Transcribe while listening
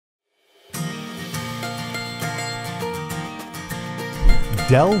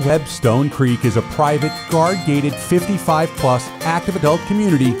Webb Stone Creek is a private, guard-gated 55-plus active adult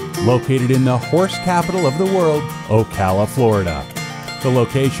community located in the horse capital of the world, Ocala, Florida. The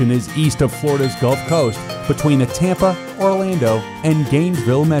location is east of Florida's Gulf Coast, between the Tampa, Orlando, and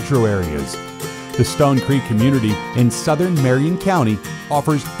Gainesville metro areas. The Stone Creek community in southern Marion County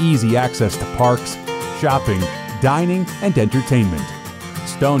offers easy access to parks, shopping, dining, and entertainment.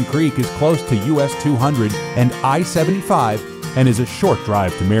 Stone Creek is close to US 200 and I-75 and is a short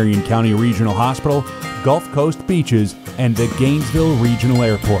drive to Marion County Regional Hospital, Gulf Coast beaches, and the Gainesville Regional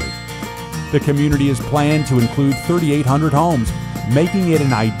Airport. The community is planned to include 3,800 homes, making it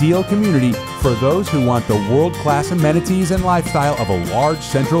an ideal community for those who want the world-class amenities and lifestyle of a large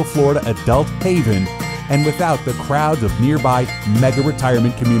Central Florida adult haven, and without the crowds of nearby mega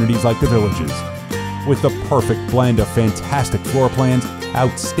retirement communities like the Villages. With the perfect blend of fantastic floor plans,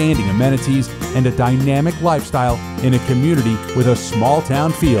 outstanding amenities, and a dynamic lifestyle in a community with a small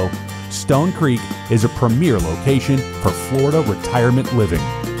town feel, Stone Creek is a premier location for Florida retirement living.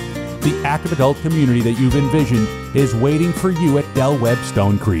 The active adult community that you've envisioned is waiting for you at Webb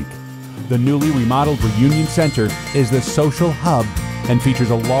Stone Creek. The newly remodeled Reunion Center is the social hub and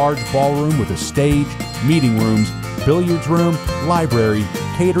features a large ballroom with a stage, meeting rooms, billiards room, library,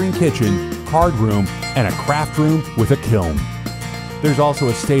 catering kitchen, card room, and a craft room with a kiln. There's also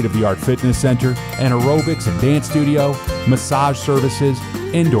a state-of-the-art fitness center, an aerobics and dance studio, massage services,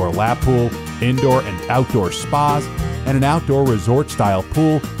 indoor lap pool, indoor and outdoor spas, and an outdoor resort-style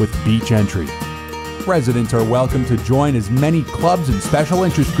pool with beach entry. Residents are welcome to join as many clubs and special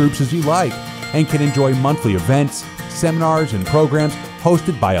interest groups as you like and can enjoy monthly events, seminars, and programs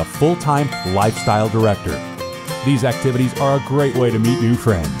hosted by a full-time lifestyle director. These activities are a great way to meet new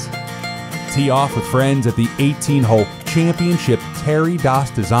friends. Tee off with friends at the 18-hole Championship Terry Doss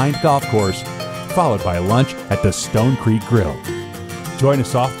designed golf course, followed by lunch at the Stone Creek Grill. Join a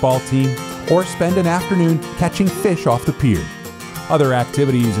softball team or spend an afternoon catching fish off the pier. Other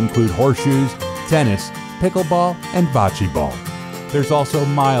activities include horseshoes, tennis, pickleball, and bocce ball. There's also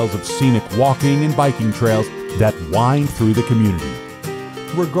miles of scenic walking and biking trails that wind through the community.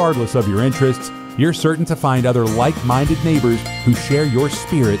 Regardless of your interests, you're certain to find other like-minded neighbors who share your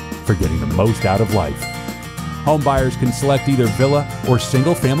spirit for getting the most out of life. Home buyers can select either villa or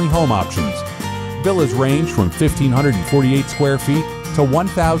single-family home options. Villas range from 1,548 square feet to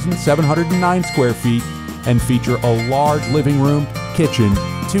 1,709 square feet and feature a large living room, kitchen,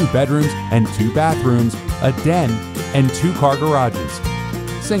 2 bedrooms and 2 bathrooms, a den, and 2-car garages.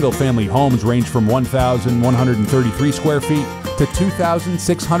 Single-family homes range from 1,133 square feet to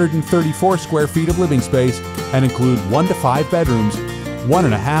 2,634 square feet of living space and include 1 to 5 bedrooms,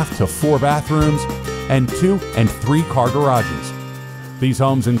 1.5 to 4 bathrooms, and 2 and 3-car garages. These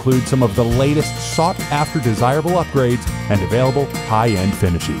homes include some of the latest sought-after desirable upgrades and available high-end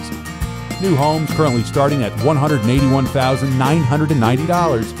finishes. New homes currently starting at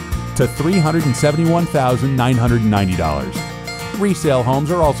 $181,990 to $371,990. Resale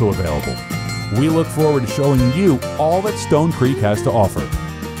homes are also available. We look forward to showing you all that Stone Creek has to offer.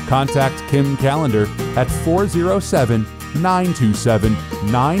 Contact Kim Callender at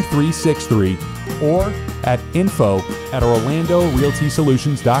 407-927-9363 or at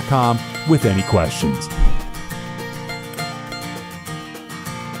info@orlandorealtysolutions.com with any questions.